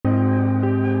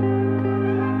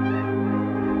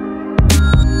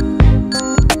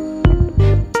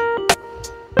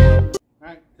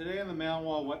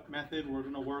method, we're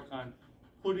going to work on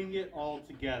putting it all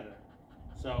together.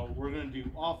 So we're going to do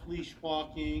off-leash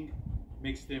walking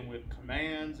mixed in with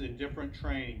commands and different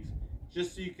trainings,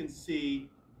 just so you can see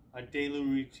a daily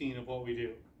routine of what we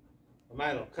do.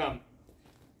 Milo, come.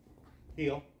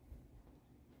 Heel.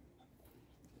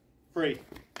 Free.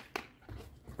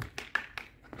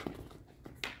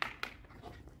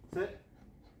 Sit.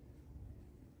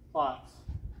 Plots.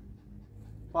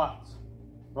 Plots.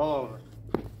 Roll over.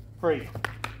 Free.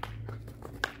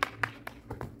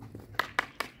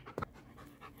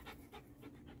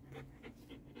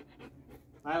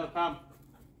 Milo, come.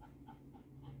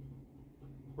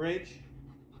 Bridge.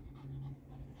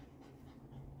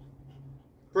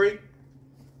 Free.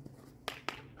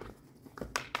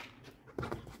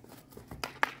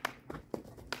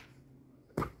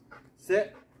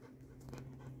 Sit.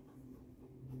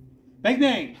 Big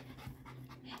name.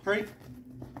 Free.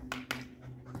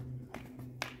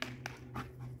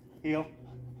 Heel.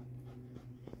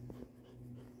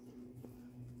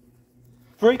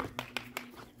 Free.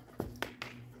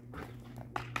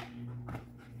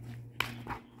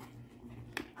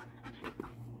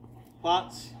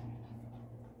 Plots.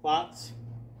 Plots.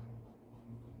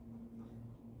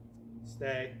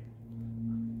 Stay.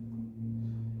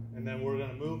 And then we're going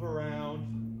to move around,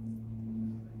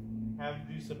 have him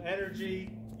do some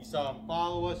energy. You saw him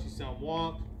follow us, you saw him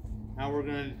walk. Now we're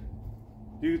going to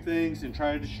do things and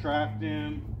try to distract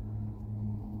him,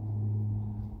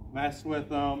 mess with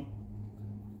him.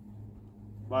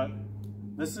 But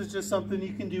this is just something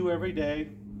you can do every day.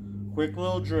 Quick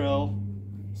little drill.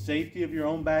 Safety of your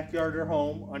own backyard or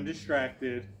home,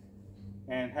 undistracted,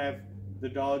 and have the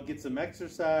dog get some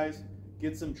exercise,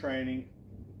 get some training.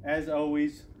 As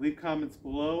always, leave comments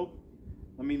below.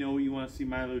 Let me know what you want to see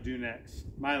Milo do next.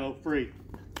 Milo, free.